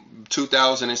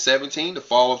 2017, the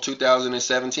fall of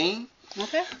 2017.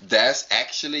 Okay. That's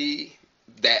actually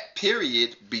that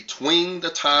period between the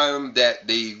time that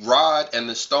the rod and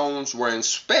the stones were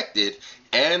inspected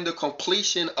and the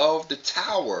completion of the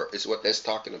tower is what that's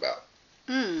talking about.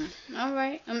 All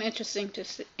right. I'm interested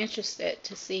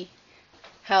to see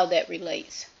how that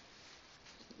relates.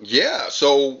 Yeah,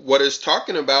 so what it's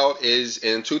talking about is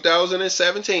in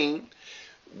 2017,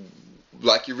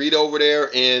 like you read over there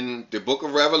in the book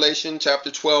of Revelation,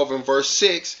 chapter 12 and verse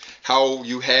 6, how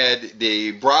you had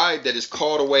the bride that is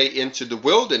called away into the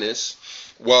wilderness.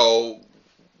 Well,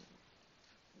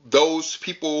 those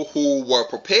people who were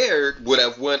prepared would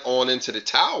have went on into the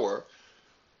tower.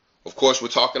 Of course, we're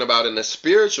talking about in a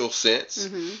spiritual sense,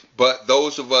 but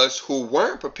those of us who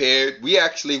weren't prepared, we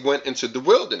actually went into the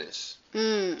wilderness.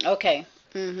 Okay.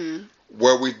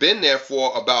 Where we've been there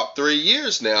for about 3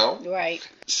 years now. Right.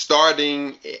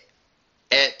 Starting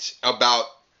at about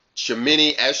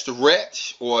Shemini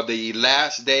Eshteret, or the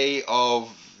last day of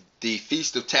the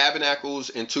Feast of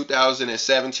Tabernacles in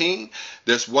 2017.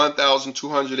 This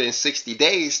 1,260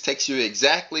 days takes you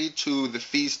exactly to the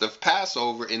Feast of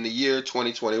Passover in the year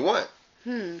 2021.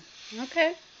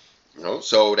 Okay.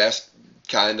 So that's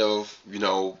kind of,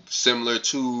 similar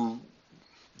to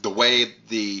the way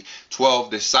the 12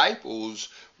 disciples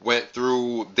went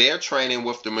through their training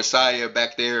with the Messiah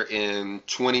back there in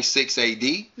 26 AD.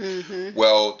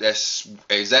 Well, that's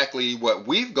exactly what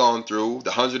we've gone through,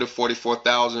 the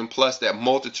 144,000 plus that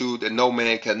multitude that no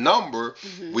man can number.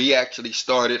 We actually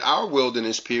started our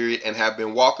wilderness period and have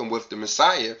been walking with the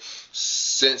Messiah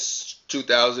since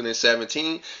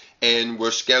 2017. And we're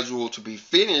scheduled to be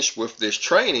finished with this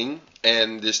training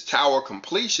and this tower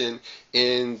completion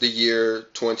in the year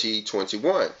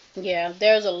 2021. Yeah,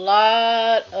 there's a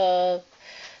lot of,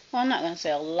 well, I'm not going to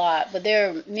say a lot, but there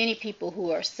are many people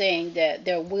who are saying that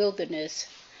their wilderness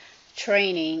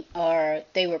training, or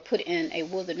they were put in a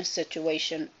wilderness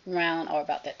situation around or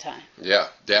about that time. Yeah,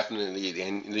 definitely.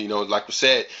 And, like we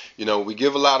said, we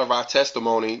give a lot of our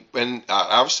testimony, and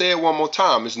I'll say it one more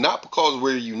time. It's not because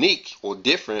we're unique or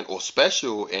different or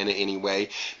special in any way.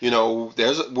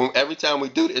 Every time we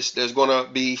do this, there's going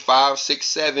to be 5, 6,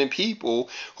 7 people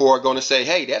who are going to say,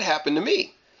 hey, that happened to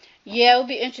me. Yeah, it would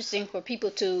be interesting for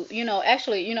people to,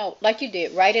 actually, like you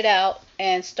did, write it out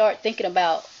and start thinking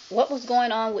about what was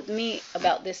going on with me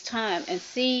about this time, and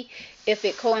see if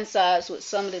it coincides with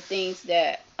some of the things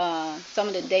that, some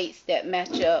of the dates that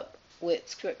match up with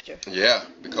Scripture. Yeah,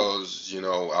 because,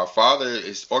 our Father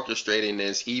is orchestrating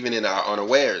this even in our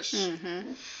unawares.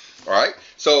 All right,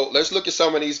 so let's look at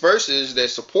some of these verses that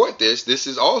support this. This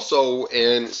is also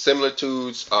in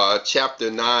Similitudes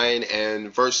chapter 9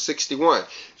 and verse 61.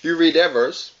 If you read that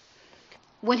verse.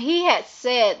 When he had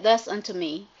said thus unto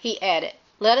me, he added,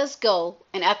 let us go,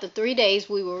 and after 3 days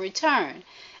we will return,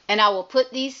 and I will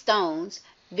put these stones,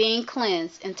 being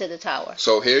cleansed, into the tower.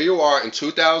 So here you are in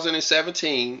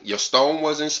 2017. Your stone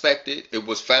was inspected. It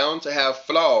was found to have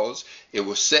flaws. It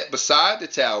was set beside the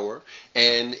tower,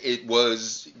 and it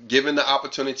was given the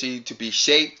opportunity to be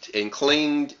shaped and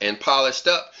cleaned and polished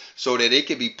up so that it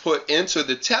could be put into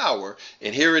the tower.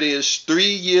 And here it is 3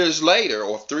 years later,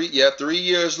 3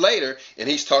 years later, and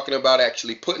he's talking about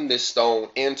actually putting this stone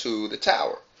into the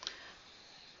tower.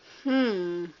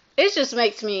 It just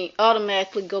makes me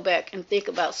automatically go back and think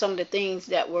about some of the things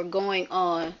that were going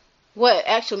on. What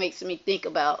actually makes me think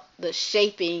about the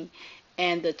shaping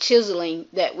and the chiseling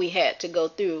that we had to go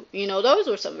through. Those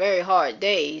were some very hard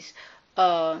days,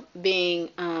 being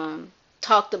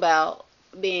talked about,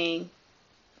 being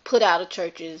put out of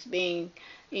churches, being,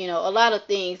 a lot of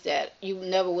things that you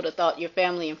never would have thought your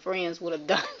family and friends would have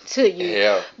done to you.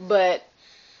 Yeah. But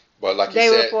like they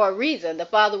you said, were for a reason. The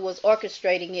Father was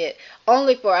orchestrating it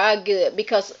only for our good,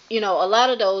 because, a lot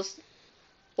of those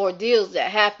ordeals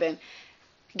that happened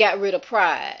got rid of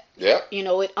pride. Yeah.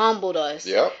 It humbled us.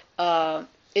 Yeah.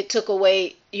 It took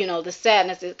away, the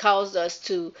sadness. It caused us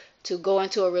to go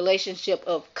into a relationship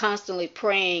of constantly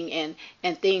praying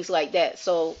and things like that.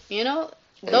 So,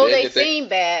 though they seem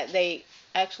bad, they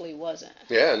actually wasn't.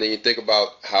 Yeah, and then you think about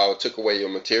how it took away your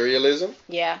materialism.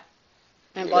 Yeah.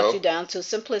 And brought you down to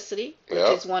simplicity, which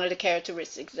is one of the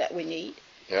characteristics that we need.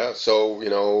 Yeah, so,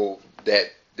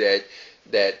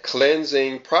 that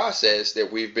cleansing process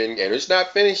that we've been, and it's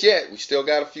not finished yet. We still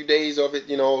got a few days of it,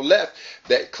 left.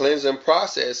 That cleansing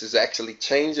process is actually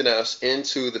changing us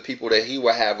into the people that he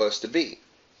will have us to be.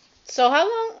 So how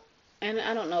long, and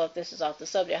I don't know if this is off the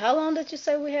subject, how long did you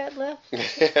say we had left?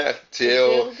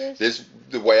 Till this,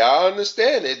 the way I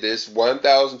understand it, this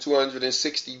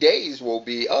 1,260 days will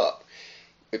be up.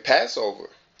 Passover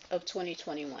of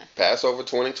 2021. Passover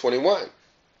 2021.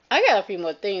 I got a few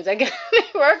more things I got to be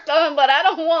worked on, but I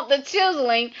don't want the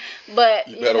chiseling. But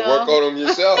you better work on them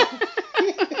yourself.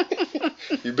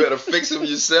 You better fix them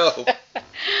yourself.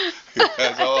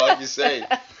 That's all I can say.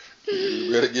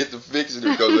 You better get to fixing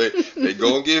them because they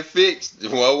gonna get fixed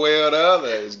one way or the other.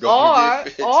 It's gonna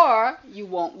get fixed. Or you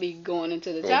won't be going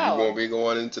into the tower. You won't be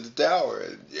going into the tower.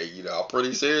 You know, I'm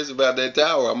pretty serious about that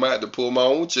tower. I might have to pull my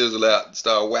own chisel out and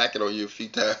start whacking on you a few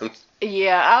times.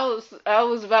 Yeah, I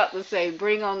was about to say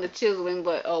bring on the chiseling,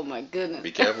 but oh my goodness.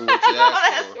 Be careful what you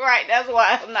ask for. That's right. That's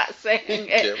why I'm not saying it. Be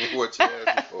careful what you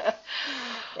ask for.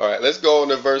 All right, let's go on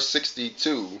to verse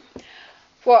 62.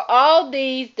 For all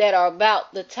these that are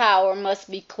about the tower must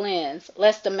be cleansed,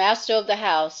 lest the master of the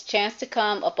house chance to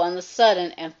come upon the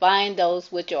sudden and find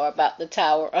those which are about the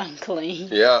tower unclean.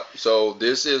 Yeah, so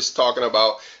this is talking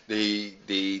about the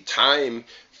time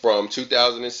from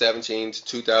 2017 to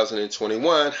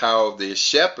 2021, how the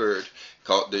shepherd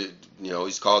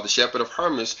he's called the Shepherd of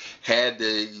Hermas, had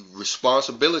the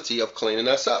responsibility of cleaning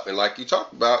us up. And like you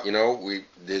talked about,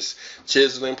 this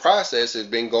chiseling process has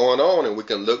been going on, and we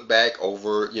can look back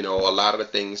over, a lot of the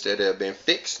things that have been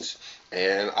fixed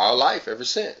in our life ever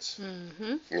since.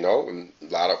 Mm-hmm. And a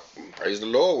lot of, praise the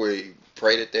Lord, we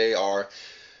pray that they are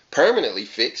permanently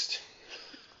fixed.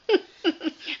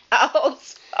 I hope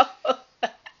so.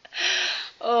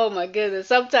 Oh my goodness.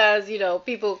 Sometimes,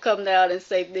 people come down and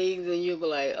say things and you'll be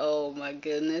like, oh my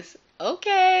goodness.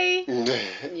 Okay.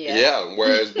 Yeah.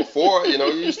 Whereas before, you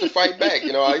used to fight back.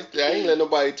 I ain't let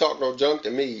nobody talk no junk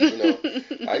to me.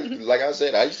 Like I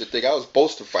said, I used to think I was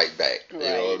supposed to fight back. Right. You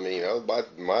know what I mean? That was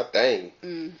my thing.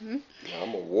 Mm-hmm.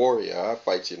 I'm a warrior. I'll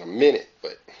fight you in a minute.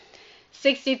 But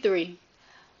 63.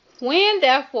 When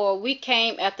therefore we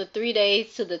came after 3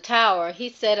 days to the tower, he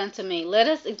said unto me, let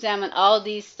us examine all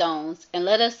these stones, and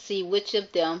let us see which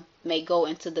of them may go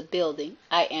into the building.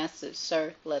 I answered,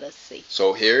 Sir, let us see.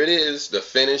 So here it is, the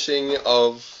finishing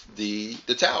of the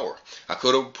tower. I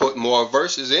could have put more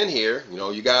verses in here.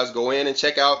 You guys go in and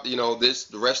check out, the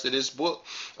rest of this book.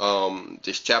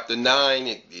 This chapter 9,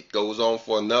 it goes on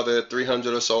for another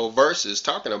 300 or so verses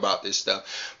talking about this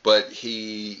stuff. But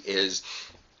he is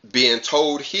being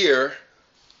told here,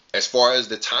 as far as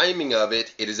the timing of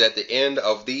it, it is at the end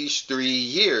of these 3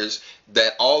 years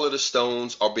that all of the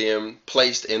stones are being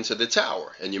placed into the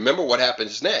tower. And you remember what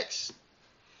happens next.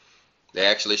 They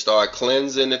actually start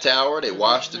cleansing the tower. They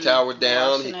wash the tower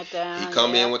down. He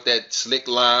come in with that slick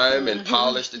lime and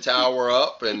polish the tower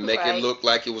up and make it look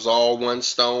like it was all one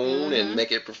stone and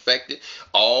make it perfected.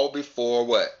 All before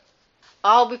what?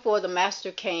 All before the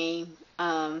master came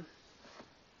to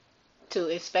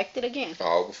inspect it again.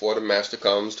 All before the master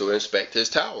comes to inspect his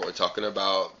tower. We're talking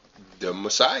about the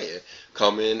Messiah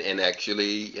coming and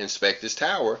actually inspect his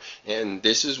tower. And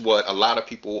this is what a lot of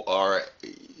people are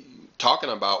talking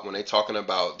about when they're talking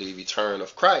about the return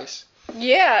of Christ.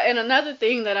 Yeah, and another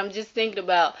thing that I'm just thinking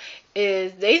about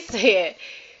is they said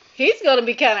he's going to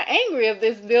be kind of angry if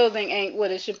this building ain't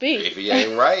what it should be. If he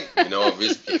ain't right.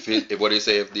 If what they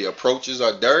say, if the approaches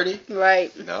are dirty.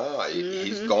 Right. No,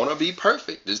 he's going to be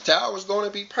perfect. This tower is going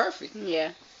to be perfect.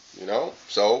 Yeah.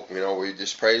 So, we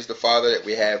just praise the Father that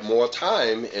we have more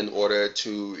time in order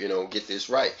to, get this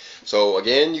right. So,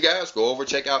 again, you guys, go over,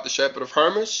 check out the Shepherd of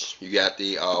Hermas. You got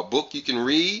the book you can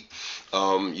read.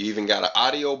 You even got an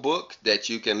audio book that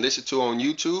you can listen to on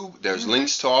YouTube. There's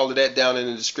links to all of that down in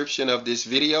the description of this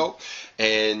video.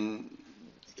 And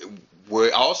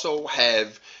we also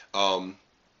have a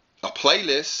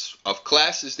playlist of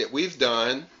classes that we've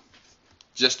done,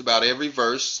 just about every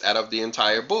verse out of the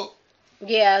entire book.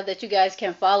 Yeah, that you guys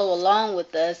can follow along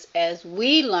with us as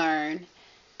we learn,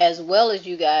 as well as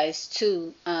you guys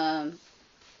too,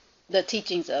 the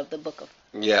teachings of the book of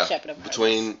Shepherd of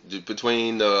Hermas.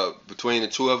 Between the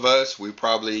two of us, we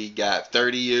probably got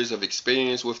 30 years of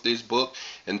experience with this book,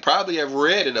 and probably have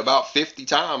read it about 50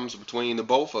 times between the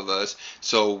both of us.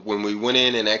 So when we went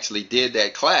in and actually did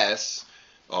that class,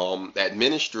 that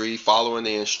ministry, following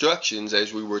the instructions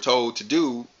as we were told to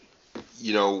do,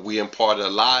 we imparted a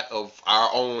lot of our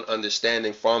own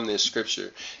understanding from this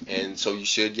scripture. And so you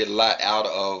should get a lot out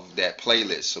of that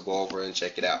playlist. So go over and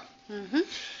check it out.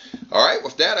 All right,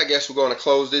 with that, I guess we're going to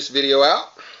close this video out.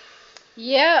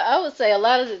 Yeah, I would say a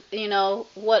lot of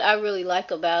what I really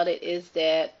like about it is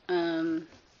that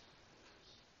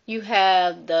you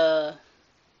have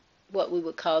what we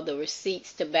would call the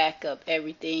receipts to back up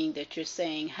everything that you're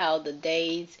saying, how the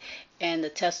days and the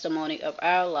testimony of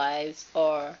our lives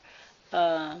are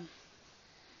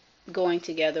going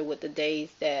together with the days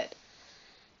that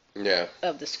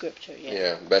of the scripture.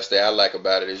 Yeah. Best thing I like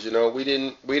about it is we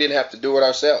didn't have to do it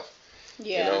ourselves.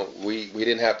 Yeah. We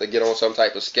didn't have to get on some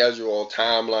type of schedule or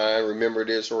timeline, remember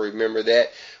this or remember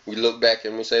that. We look back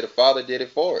and we say the Father did it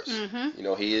for us.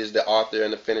 He is the author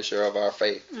and the finisher of our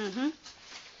faith.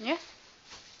 Yeah.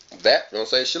 That, don't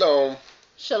say shalom.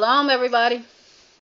 Shalom, everybody.